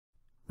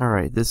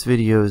Alright, this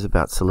video is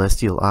about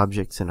celestial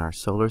objects in our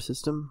solar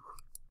system.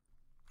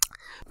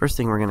 First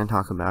thing we're going to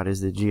talk about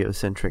is the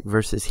geocentric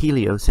versus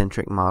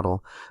heliocentric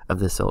model of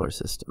the solar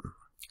system.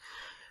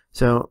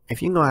 So,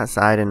 if you can go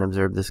outside and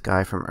observe the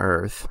sky from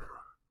Earth,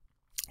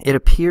 it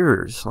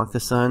appears like the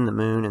sun, the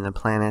moon, and the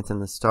planets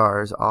and the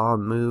stars all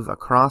move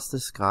across the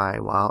sky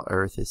while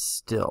Earth is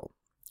still.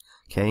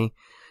 Okay?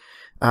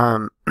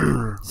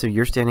 So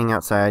you're standing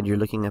outside, you're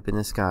looking up in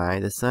the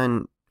sky, the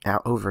sun,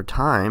 out over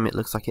time, it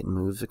looks like it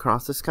moves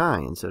across the sky,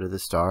 and so do the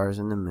stars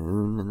and the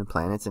moon and the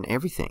planets and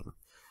everything.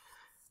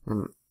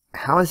 And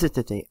how is it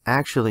that they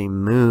actually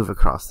move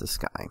across the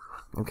sky?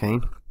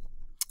 Okay?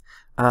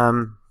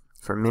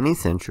 For many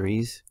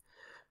centuries,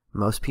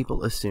 most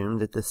people assumed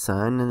that the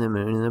sun and the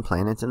moon and the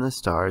planets and the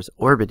stars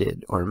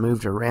orbited or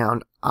moved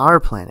around our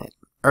planet,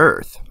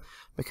 Earth,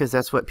 because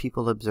that's what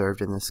people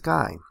observed in the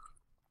sky.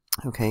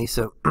 Okay,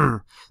 so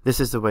this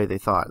is the way they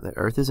thought, that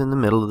Earth is in the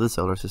middle of the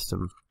solar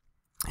system,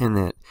 and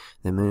that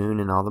the moon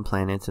and all the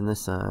planets and the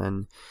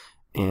sun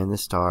and the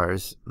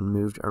stars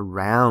moved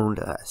around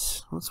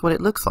us. That's what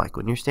it looks like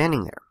when you're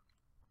standing there.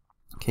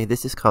 Okay,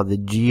 this is called the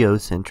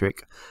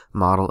geocentric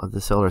model of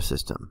the solar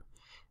system.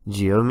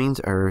 Geo means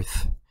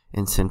Earth,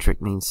 and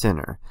centric means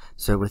center.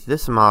 So with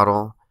this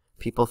model,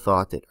 people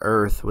thought that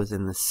Earth was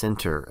in the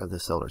center of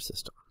the solar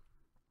system.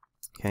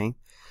 Okay?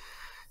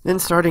 Then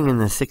starting in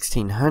the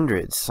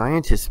 1600s,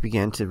 scientists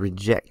began to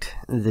reject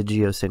the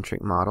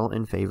geocentric model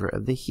in favor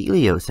of the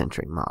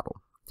heliocentric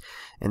model.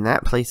 And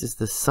that places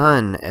the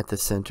sun at the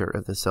center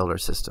of the solar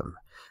system.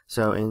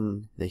 So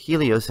in the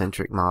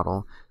heliocentric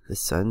model, the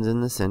sun's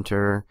in the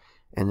center,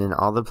 and then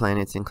all the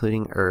planets,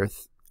 including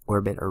Earth,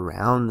 orbit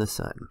around the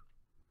sun.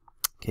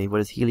 Okay, what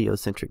does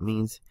heliocentric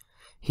means?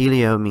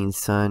 Helio means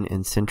sun,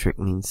 and centric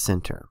means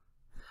center.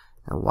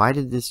 Now, why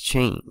did this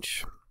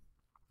change?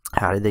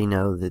 How did they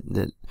know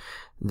that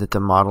the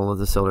model of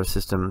the solar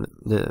system,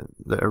 the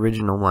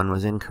original one,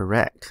 was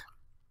incorrect?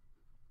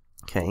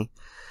 Okay.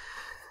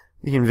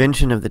 The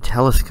invention of the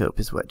telescope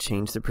is what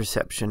changed the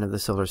perception of the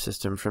solar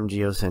system from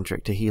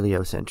geocentric to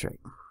heliocentric.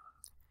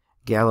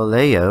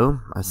 Galileo,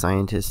 a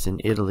scientist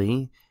in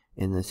Italy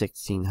in the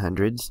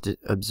 1600s,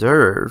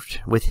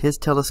 observed with his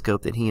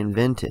telescope that he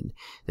invented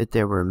that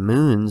there were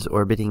moons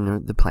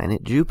orbiting the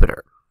planet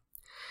Jupiter.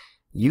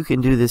 You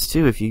can do this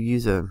too. If you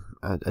use a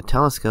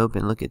telescope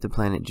and look at the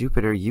planet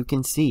Jupiter, you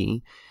can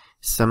see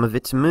some of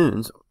its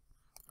moons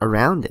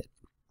around it.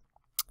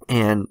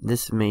 And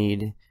this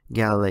made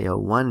Galileo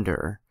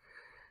wonder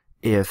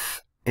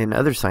if, and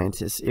other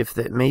scientists, if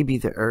that maybe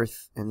the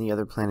Earth and the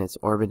other planets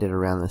orbited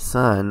around the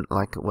sun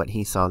like what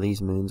he saw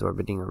these moons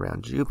orbiting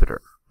around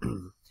Jupiter.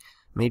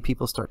 Made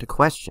people start to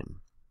question.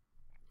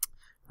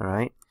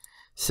 Alright?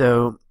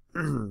 So,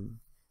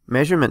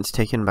 measurements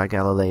taken by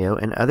Galileo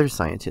and other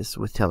scientists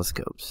with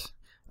telescopes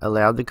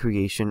allowed the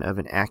creation of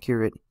an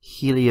accurate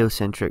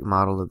heliocentric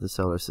model of the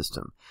solar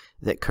system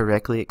that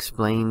correctly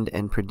explained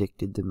and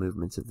predicted the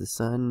movements of the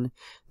sun,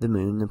 the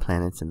moon, the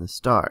planets, and the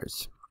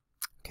stars.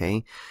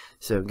 Okay,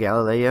 so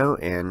Galileo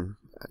and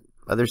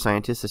other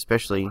scientists,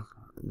 especially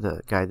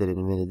the guy that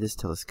invented this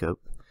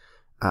telescope,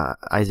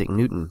 Isaac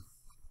Newton,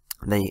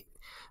 they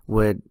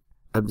would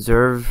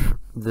observe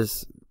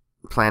this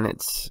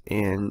planets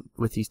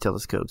with these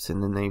telescopes,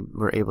 and then they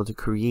were able to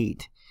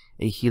create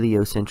a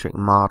heliocentric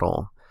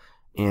model,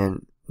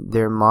 and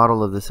their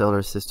model of the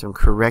solar system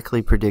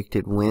correctly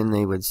predicted when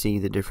they would see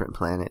the different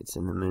planets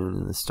and the moon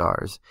and the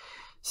stars.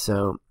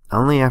 So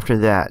only after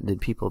that did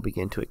people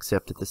begin to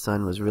accept that the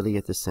sun was really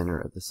at the center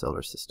of the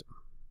solar system.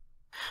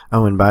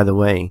 Oh, and by the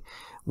way,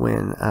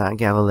 when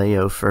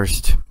Galileo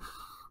first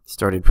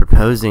started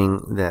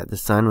proposing that the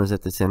sun was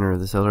at the center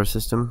of the solar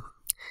system,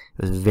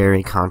 it was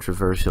very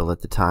controversial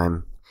at the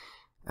time.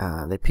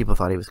 That people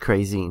thought he was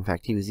crazy. In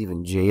fact, he was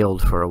even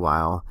jailed for a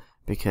while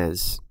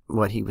because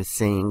what he was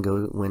saying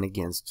went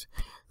against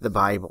the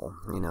Bible.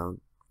 You know,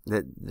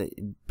 that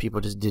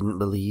people just didn't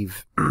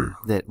believe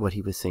that what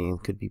he was saying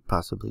could be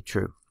possibly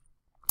true.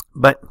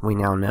 But we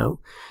now know,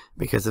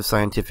 because of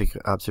scientific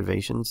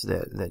observations,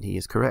 that he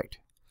is correct.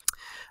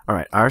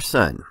 Alright, our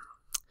sun,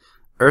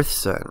 Earth's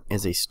sun,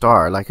 is a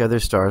star like other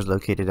stars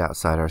located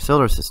outside our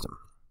solar system.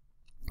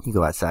 You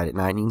go outside at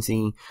night and you can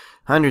see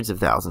hundreds of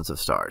thousands of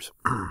stars.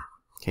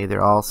 Okay,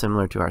 they're all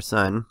similar to our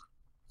sun.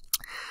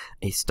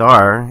 A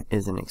star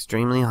is an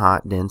extremely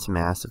hot, dense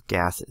mass of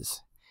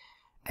gases.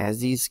 As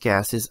these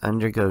gases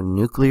undergo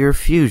nuclear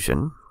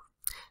fusion,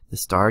 the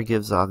star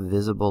gives off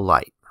visible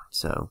light.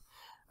 So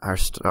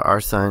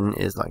our sun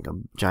is like a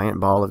giant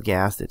ball of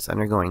gas that's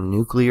undergoing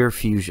nuclear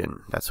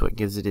fusion. That's what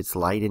gives it its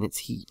light and its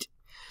heat.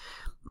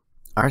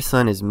 Our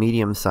sun is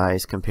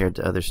medium-sized compared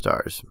to other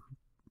stars,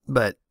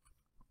 but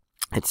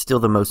it's still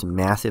the most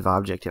massive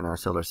object in our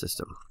solar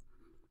system.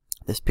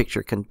 This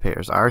picture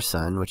compares our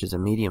sun, which is a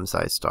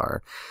medium-sized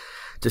star,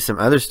 to some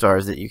other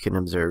stars that you can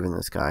observe in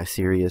the sky: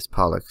 Sirius,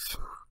 Pollux,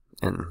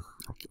 and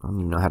I don't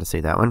even know how to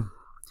say that one,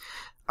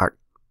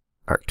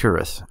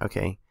 Arcturus.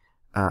 Okay,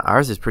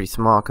 ours is pretty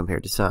small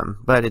compared to some,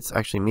 but it's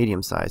actually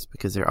medium-sized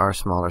because there are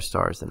smaller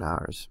stars than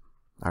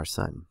our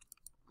sun.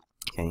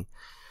 Okay,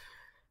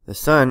 The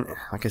sun,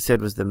 like I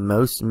said, was the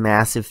most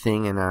massive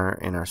thing in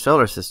our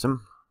solar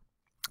system.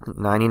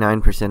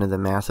 99% of the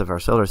mass of our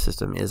solar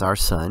system is our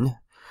sun.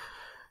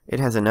 It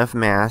has enough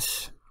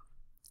mass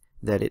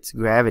that its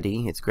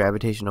gravity, its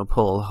gravitational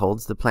pull,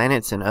 holds the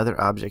planets and other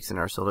objects in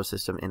our solar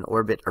system in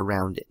orbit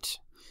around it.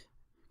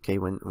 Okay,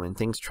 when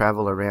things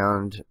travel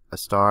around a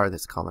star,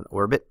 that's called an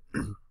orbit.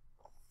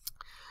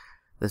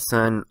 The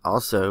sun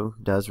also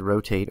does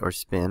rotate or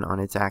spin on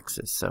its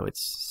axis, so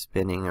it's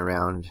spinning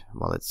around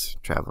while it's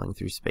traveling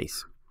through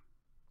space.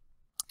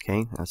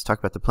 Okay, let's talk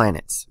about the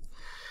planets.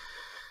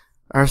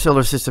 Our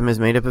solar system is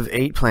made up of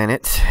 8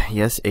 planets.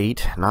 Yes,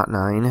 8, not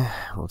 9.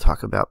 We'll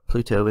talk about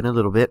Pluto in a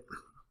little bit.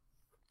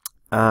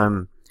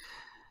 The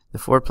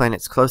 4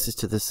 planets closest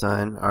to the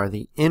sun are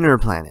the inner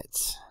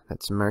planets.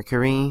 That's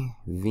Mercury,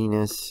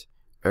 Venus,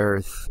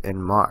 Earth,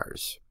 and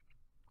Mars.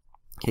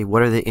 Okay,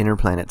 what are the inner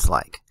planets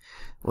like?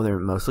 Well, they're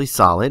mostly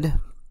solid.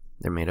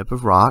 They're made up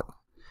of rock.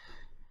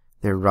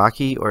 They're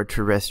rocky or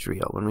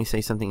terrestrial. When we say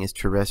something is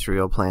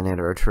terrestrial planet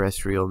or a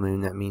terrestrial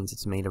moon, that means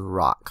it's made of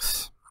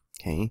rocks.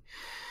 Okay.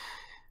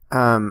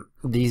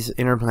 These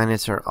inner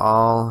planets are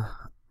all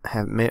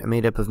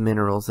made up of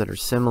minerals that are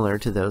similar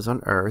to those on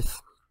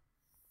Earth.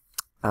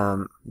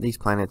 These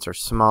planets are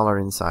smaller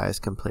in size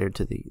compared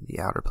to the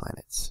outer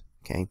planets.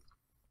 Okay.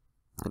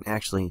 And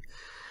actually,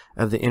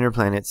 of the inner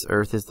planets,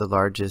 Earth is the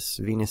largest,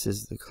 Venus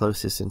is the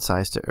closest in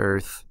size to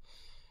Earth,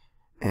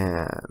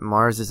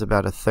 Mars is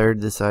about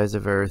 1/3 the size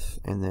of Earth,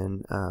 and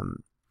then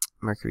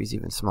Mercury is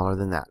even smaller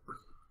than that.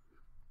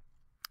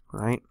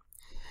 Right?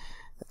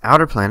 The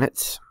outer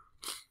planets,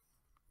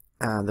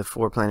 the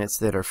 4 planets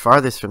that are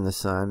farthest from the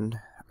sun,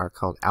 are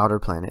called outer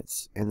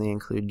planets, and they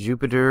include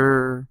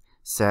Jupiter,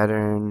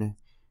 Saturn,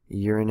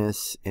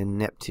 Uranus, and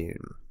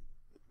Neptune.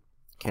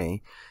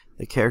 Okay.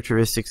 The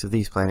characteristics of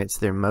these planets,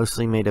 they're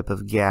mostly made up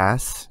of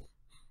gas.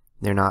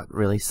 They're not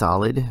really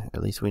solid,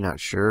 at least we're not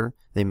sure.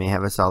 They may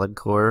have a solid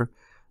core,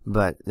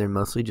 but they're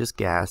mostly just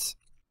gas.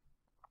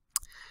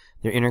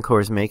 Their inner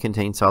cores may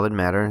contain solid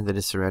matter that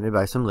is surrounded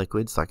by some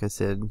liquids. Like I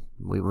said,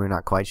 we're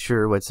not quite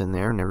sure what's in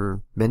there.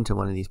 Never been to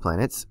one of these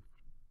planets.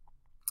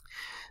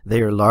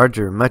 They are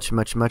larger, much,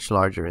 much, much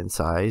larger in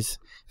size.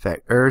 In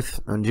fact, Earth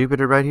on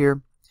Jupiter right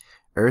here,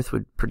 Earth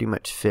would pretty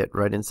much fit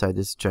right inside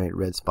this giant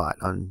red spot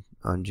on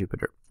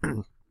Jupiter.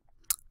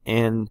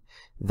 And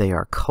they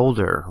are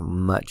colder,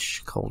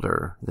 much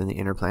colder than the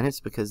inner planets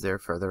because they're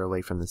further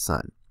away from the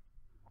sun.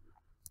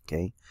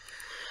 Okay.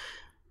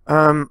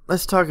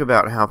 Let's talk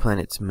about how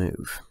planets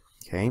move.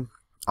 Okay.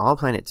 All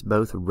planets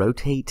both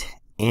rotate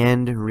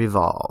and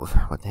revolve.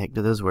 What the heck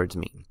do those words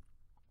mean?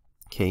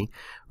 Okay.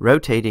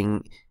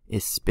 Rotating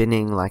is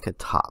spinning like a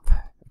top.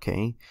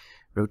 Okay.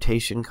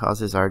 Rotation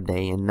causes our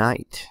day and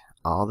night.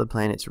 All the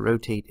planets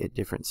rotate at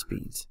different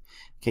speeds.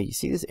 Okay, you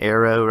see this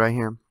arrow right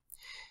here?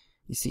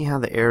 You see how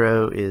the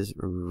arrow is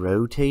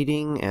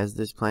rotating as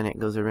this planet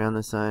goes around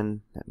the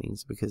sun? That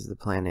means because the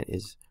planet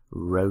is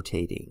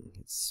rotating.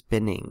 It's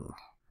spinning.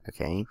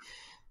 Okay?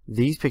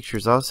 These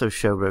pictures also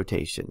show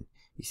rotation.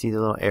 You see the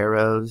little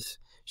arrows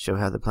show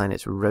how the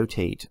planets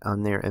rotate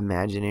on their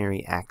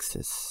imaginary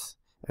axis.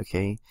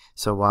 Okay?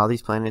 So while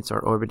these planets are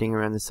orbiting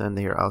around the sun,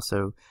 they are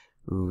also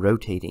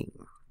rotating.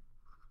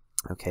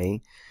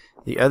 Okay?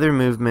 The other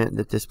movement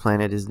that this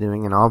planet is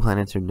doing, and all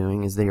planets are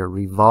doing, is they are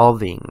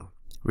revolving.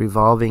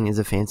 Revolving is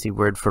a fancy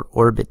word for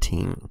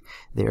orbiting.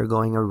 They are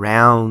going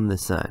around the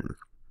sun.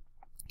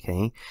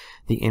 Okay?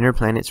 The inner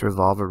planets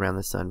revolve around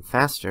the sun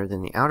faster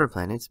than the outer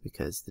planets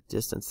because the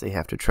distance they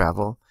have to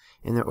travel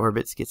in their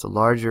orbits gets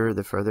larger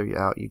the further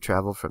out you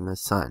travel from the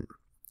sun.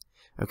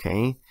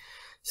 Okay?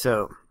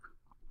 So,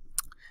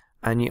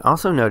 and you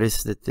also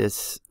notice that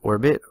this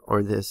orbit,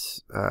 or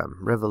this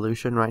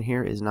revolution right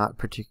here, is not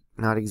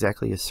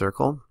exactly a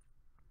circle.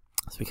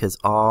 It's because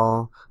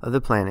all of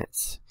the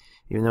planets,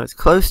 even though it's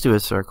close to a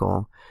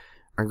circle,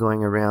 are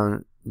going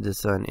around the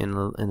sun in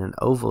an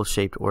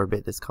oval-shaped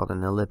orbit that's called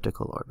an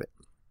elliptical orbit.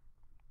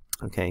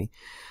 Okay,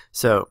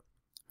 so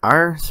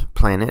our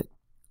planet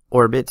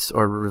orbits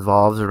or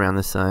revolves around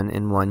the sun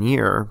in 1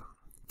 year,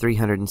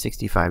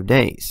 365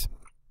 days.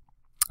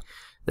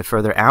 The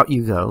further out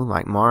you go,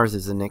 like Mars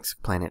is the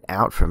next planet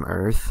out from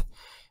Earth,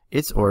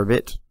 its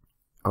orbit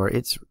or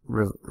its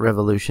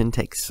revolution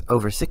takes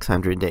over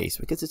 600 days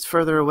because it's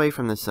further away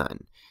from the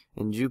sun.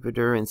 And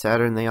Jupiter and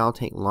Saturn, they all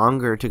take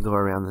longer to go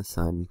around the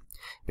sun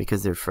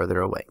because they're further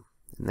away.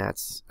 And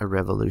that's a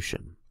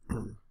revolution.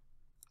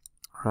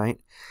 Right?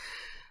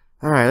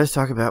 Alright, let's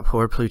talk about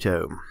poor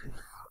Pluto.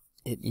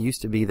 It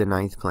used to be the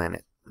 9th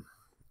planet.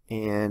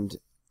 And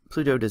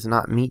Pluto does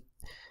not meet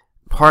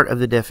part of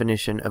the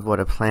definition of what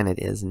a planet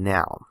is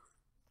now.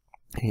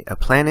 A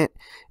planet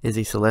is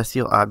a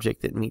celestial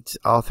object that meets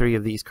all 3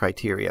 of these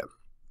criteria.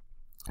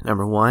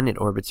 Number 1, it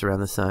orbits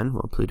around the sun.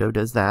 Well, Pluto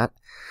does that.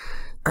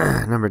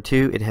 Number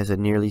 2, it has a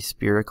nearly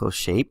spherical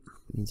shape.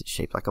 It means it's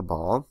shaped like a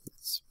ball.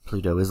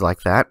 Pluto is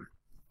like that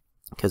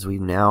because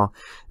we've now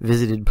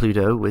visited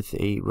Pluto with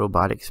a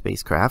robotic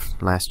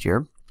spacecraft last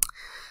year.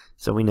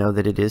 So we know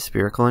that it is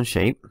spherical in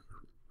shape.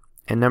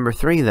 And number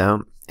 3,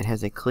 though,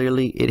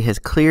 It has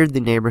cleared the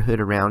neighborhood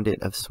around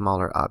it of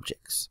smaller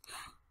objects.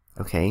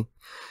 Okay,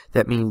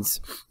 that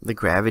means the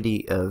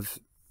gravity of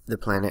the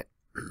planet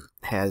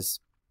has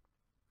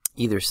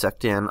either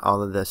sucked in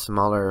all of the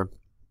smaller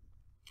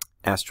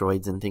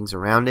asteroids and things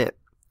around it,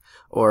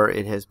 or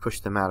it has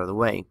pushed them out of the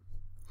way.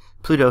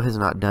 Pluto has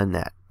not done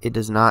that. It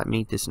does not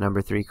meet this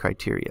number 3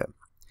 criteria.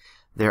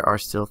 There are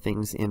still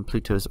things in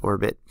Pluto's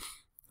orbit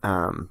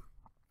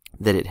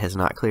that it has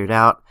not cleared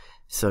out,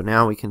 so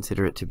now we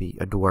consider it to be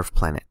a dwarf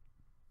planet.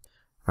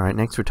 Alright,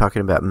 next we're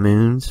talking about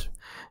moons.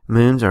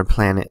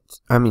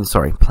 Planets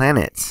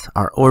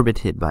are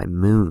orbited by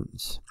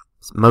moons.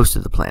 Most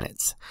of the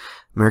planets.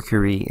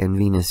 Mercury and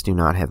Venus do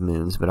not have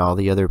moons, but all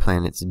the other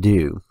planets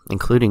do,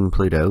 including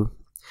Pluto.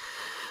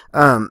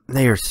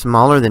 They are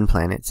smaller than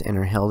planets and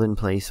are held in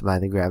place by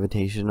the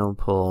gravitational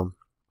pull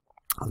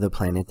of the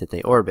planet that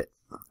they orbit.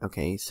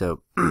 Okay,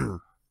 so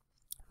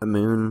a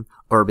moon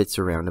orbits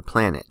around a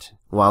planet,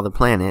 while the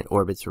planet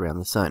orbits around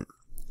the sun.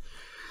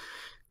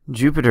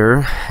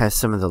 Jupiter has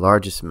some of the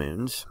largest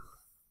moons.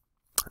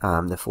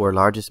 The 4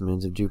 largest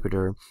moons of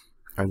Jupiter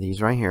are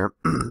these right here.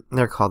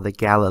 They're called the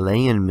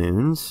Galilean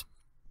moons,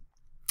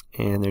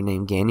 and they're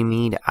named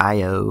Ganymede,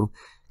 Io,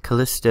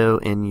 Callisto,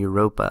 and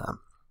Europa.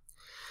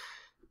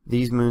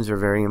 These moons are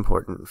very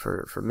important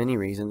for many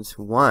reasons.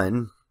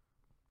 One,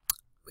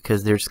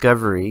 because their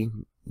discovery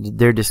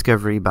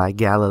by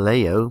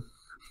Galileo,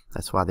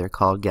 that's why they're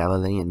called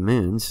Galilean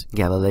moons.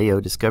 Galileo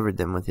discovered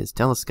them with his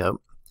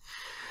telescope.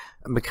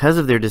 Because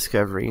of their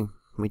discovery,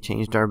 we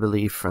changed our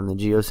belief from the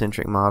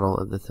geocentric model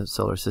of the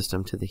solar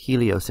system to the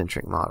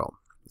heliocentric model.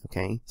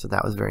 Okay, so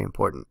that was very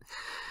important.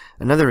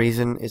 Another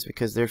reason is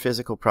because their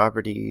physical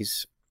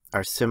properties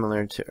are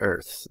similar to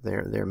Earth.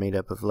 They're made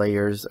up of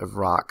layers of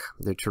rock.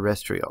 They're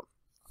terrestrial.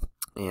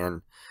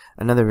 And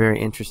another very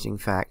interesting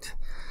fact,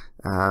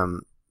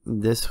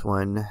 this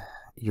one,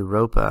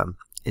 Europa,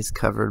 is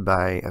covered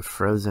by a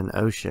frozen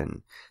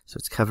ocean. So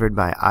it's covered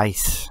by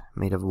ice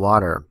made of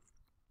water.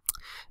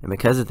 And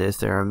because of this,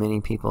 there are many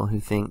people who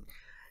think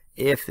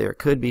if there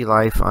could be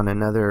life on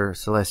another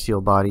celestial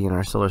body in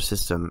our solar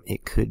system,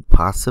 it could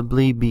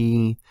possibly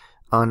be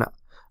on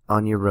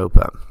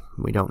Europa.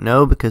 We don't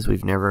know because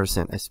we've never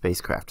sent a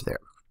spacecraft there.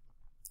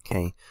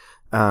 Okay,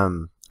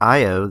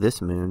 Io,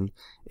 this moon,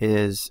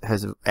 has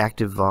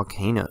active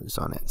volcanoes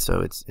on it,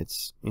 so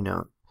it's you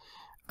know,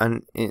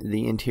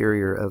 the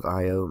interior of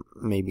Io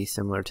may be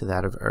similar to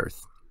that of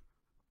Earth.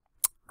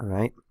 All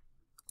right.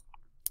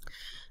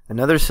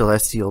 Another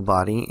celestial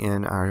body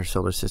in our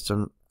solar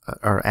system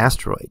are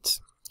asteroids.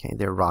 Okay,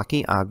 they're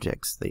rocky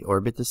objects. They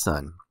orbit the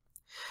sun.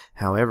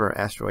 However,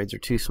 asteroids are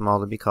too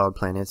small to be called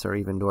planets or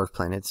even dwarf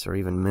planets or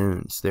even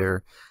moons.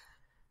 They're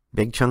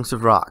big chunks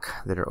of rock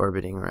that are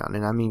orbiting around.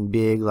 And I mean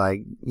big,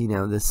 like, you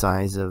know, the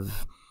size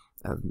of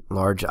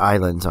large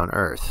islands on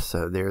Earth.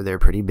 So they're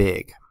pretty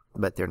big,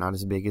 but they're not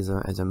as big as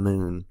a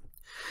moon.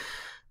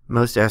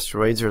 Most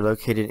asteroids are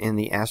located in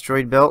the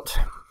asteroid belt.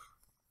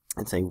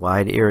 It's a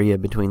wide area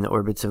between the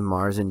orbits of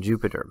Mars and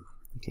Jupiter.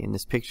 Okay, in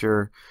this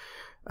picture,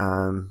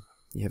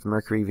 you have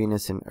Mercury,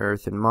 Venus, and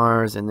Earth and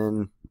Mars, and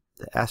then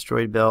the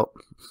asteroid belt,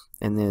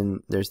 and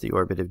then there's the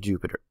orbit of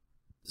Jupiter.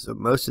 So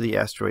most of the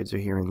asteroids are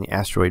here in the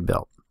asteroid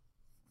belt.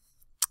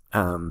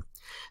 The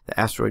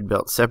asteroid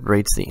belt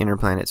separates the inner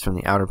planets from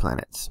the outer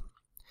planets.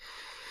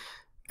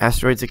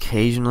 Asteroids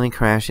occasionally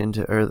crash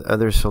into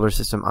other solar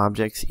system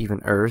objects,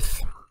 even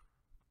Earth.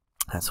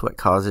 That's what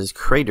causes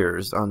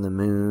craters on the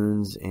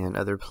moons and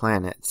other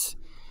planets.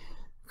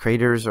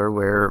 Craters are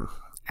where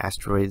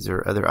asteroids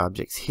or other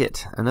objects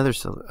hit another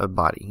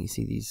body. You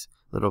see these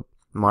little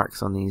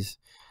marks on these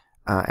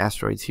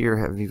asteroids here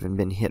have even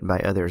been hit by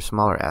other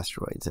smaller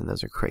asteroids, and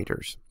those are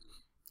craters.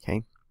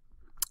 Okay,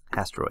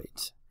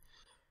 asteroids.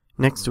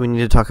 Next, we need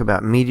to talk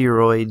about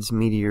meteoroids,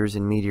 meteors,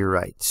 and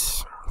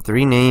meteorites.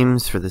 3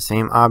 names for the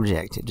same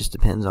object. It just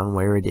depends on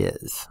where it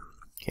is.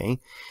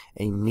 Okay,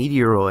 a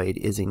meteoroid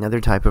is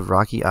another type of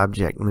rocky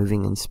object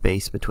moving in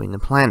space between the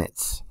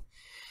planets.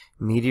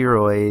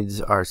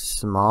 Meteoroids are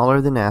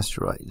smaller than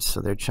asteroids, so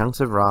they're chunks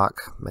of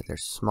rock, but they're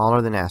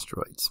smaller than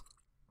asteroids.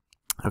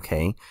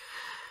 Okay,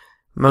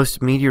 most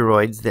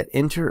meteoroids that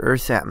enter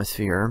Earth's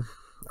atmosphere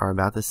are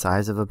about the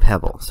size of a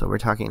pebble, so we're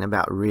talking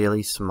about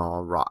really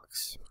small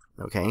rocks.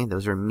 Okay,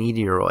 those are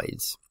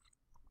meteoroids.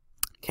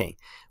 Okay,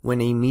 when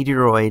a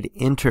meteoroid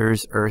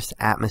enters Earth's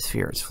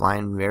atmosphere, it's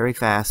flying very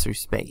fast through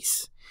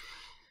space.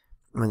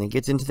 When it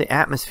gets into the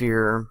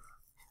atmosphere,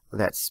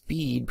 that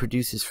speed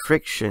produces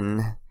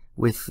friction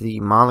with the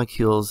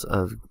molecules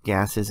of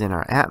gases in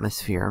our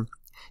atmosphere,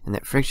 and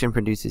that friction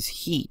produces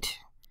heat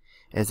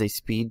as they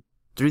speed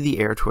through the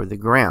air toward the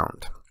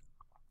ground.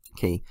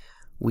 Okay,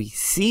 we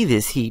see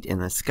this heat in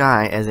the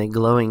sky as a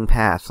glowing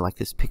path like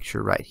this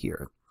picture right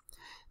here.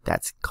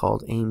 That's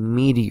called a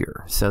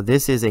meteor. So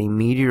this is a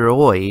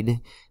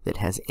meteoroid that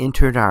has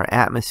entered our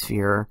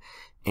atmosphere,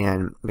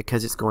 and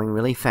because it's going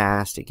really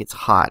fast, it gets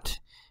hot.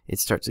 It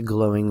starts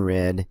glowing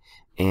red,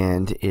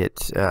 and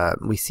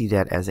we see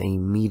that as a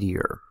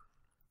meteor.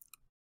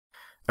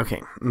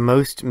 Okay,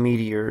 most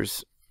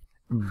meteors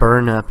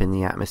burn up in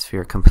the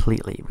atmosphere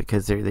completely,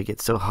 because they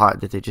get so hot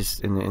that they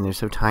just, and they're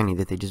so tiny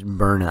that they just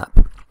burn up.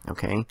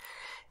 Okay?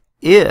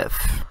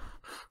 If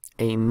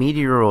a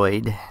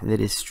meteoroid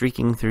that is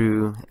streaking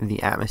through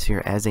the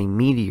atmosphere as a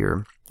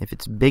meteor, if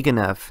it's big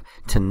enough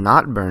to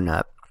not burn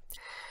up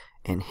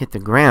and hit the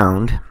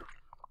ground,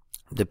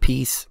 the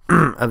piece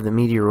of the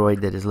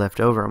meteoroid that is left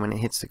over when it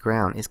hits the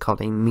ground is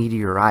called a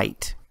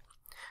meteorite.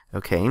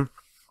 Okay?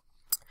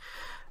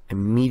 A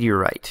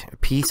meteorite, a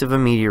piece of a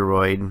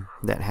meteoroid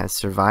that has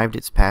survived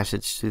its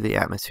passage through the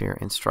atmosphere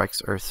and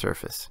strikes Earth's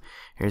surface.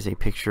 Here's a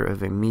picture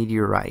of a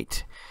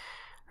meteorite.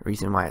 The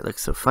reason why it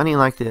looks so funny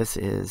like this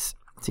is,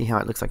 see how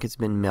it looks like it's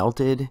been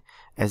melted?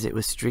 As it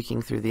was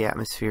streaking through the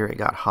atmosphere, it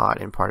got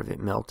hot and part of it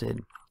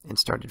melted and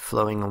started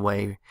flowing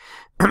away.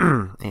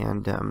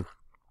 And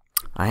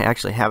I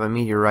actually have a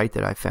meteorite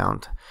that I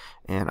found,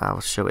 and I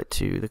will show it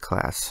to the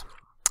class.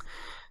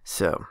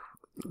 So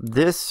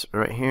this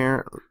right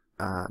here,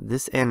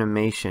 this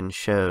animation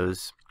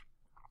shows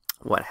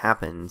what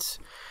happens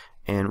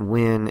and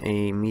when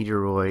a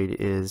meteoroid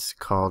is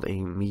called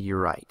a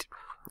meteorite.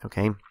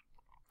 Okay?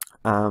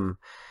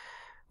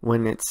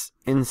 When it's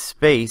in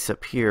space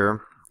up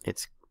here,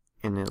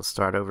 and it'll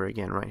start over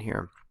again right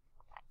here.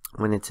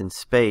 When it's in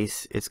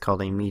space, it's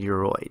called a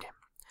meteoroid.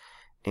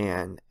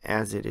 And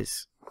as it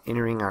is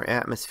entering our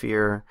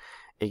atmosphere,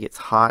 it gets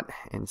hot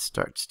and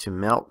starts to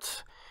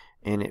melt,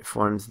 and it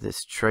forms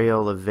this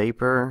trail of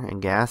vapor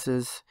and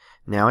gases.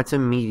 Now it's a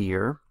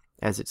meteor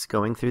as it's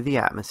going through the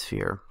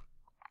atmosphere.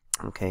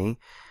 Okay?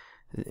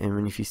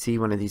 And if you see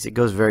one of these, it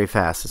goes very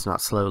fast. It's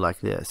not slow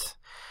like this.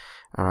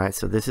 Alright,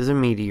 so this is a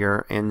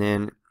meteor, and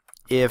then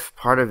if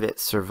part of it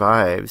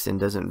survives and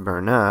doesn't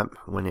burn up,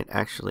 when it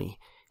actually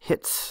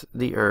hits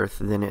the Earth,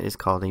 then it is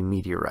called a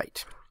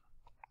meteorite.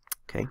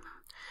 Okay?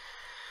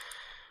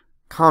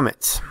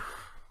 Comets.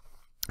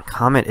 A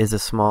comet is a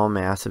small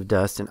mass of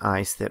dust and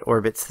ice that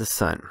orbits the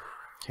sun.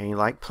 Okay,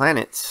 like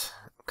planets,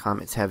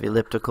 comets have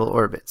elliptical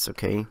orbits,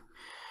 okay?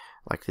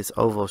 Like this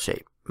oval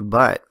shape.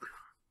 But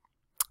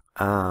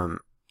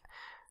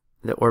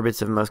the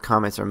orbits of most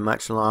comets are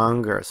much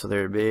longer, so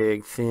they're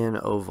big, thin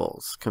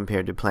ovals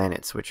compared to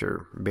planets, which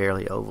are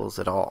barely ovals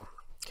at all.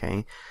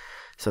 Okay,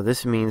 so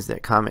this means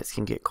that comets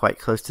can get quite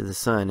close to the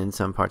sun in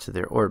some parts of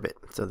their orbit.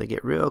 So they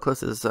get real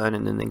close to the sun,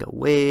 and then they go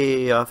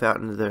way off out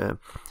into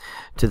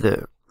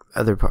the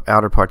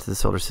outer parts of the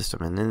solar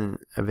system, and then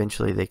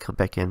eventually they come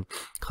back in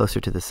closer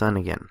to the sun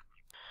again.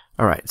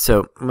 All right,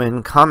 so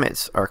when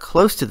comets are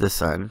close to the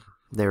sun,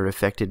 they're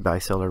affected by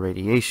solar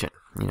radiation.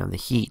 You know, the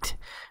heat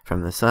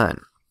from the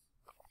sun.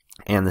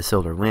 And the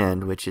solar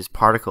wind, which is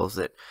particles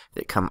that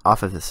come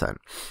off of the sun.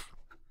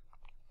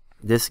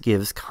 This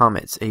gives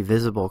comets a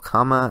visible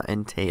comma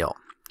and tail.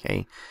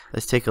 Okay,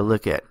 let's take a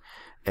look at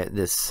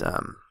this.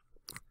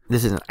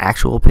 This is an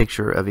actual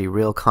picture of a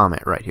real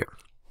comet right here.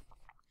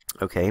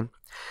 Okay,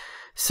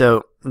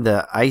 so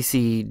the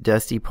icy,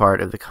 dusty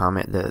part of the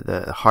comet,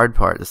 the hard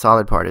part, the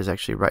solid part, is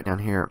actually right down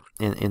here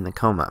in the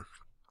coma.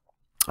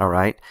 All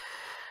right.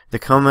 The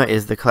coma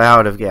is the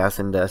cloud of gas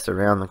and dust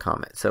around the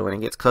comet. So when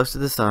it gets close to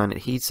the sun, it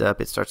heats up,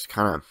 it starts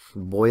kind of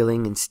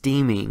boiling and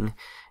steaming,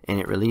 and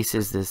it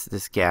releases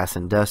this gas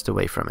and dust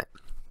away from it.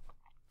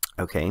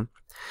 Okay?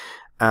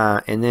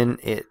 And then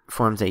it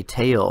forms a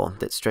tail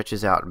that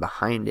stretches out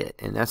behind it,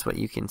 and that's what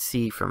you can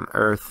see from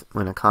Earth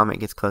when a comet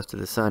gets close to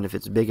the sun. If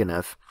it's big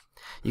enough,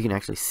 you can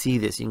actually see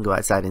this. You can go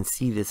outside and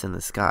see this in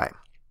the sky.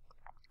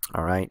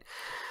 All right?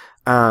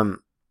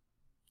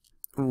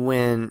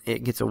 When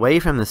it gets away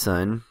from the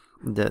sun,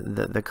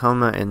 the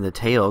coma and the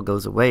tail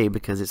goes away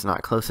because it's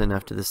not close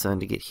enough to the sun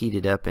to get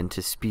heated up and to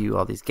spew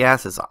all these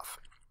gases off.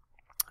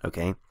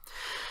 Okay,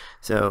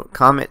 so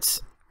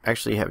comets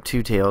actually have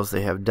two tails.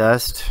 They have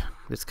dust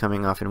that's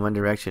coming off in one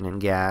direction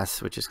and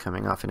gas which is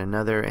coming off in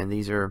another, and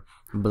these are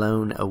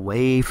blown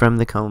away from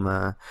the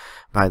coma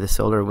by the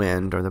solar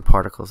wind, or the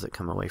particles that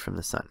come away from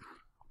the sun.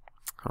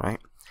 All right,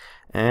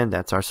 and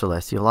that's our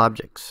celestial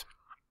objects.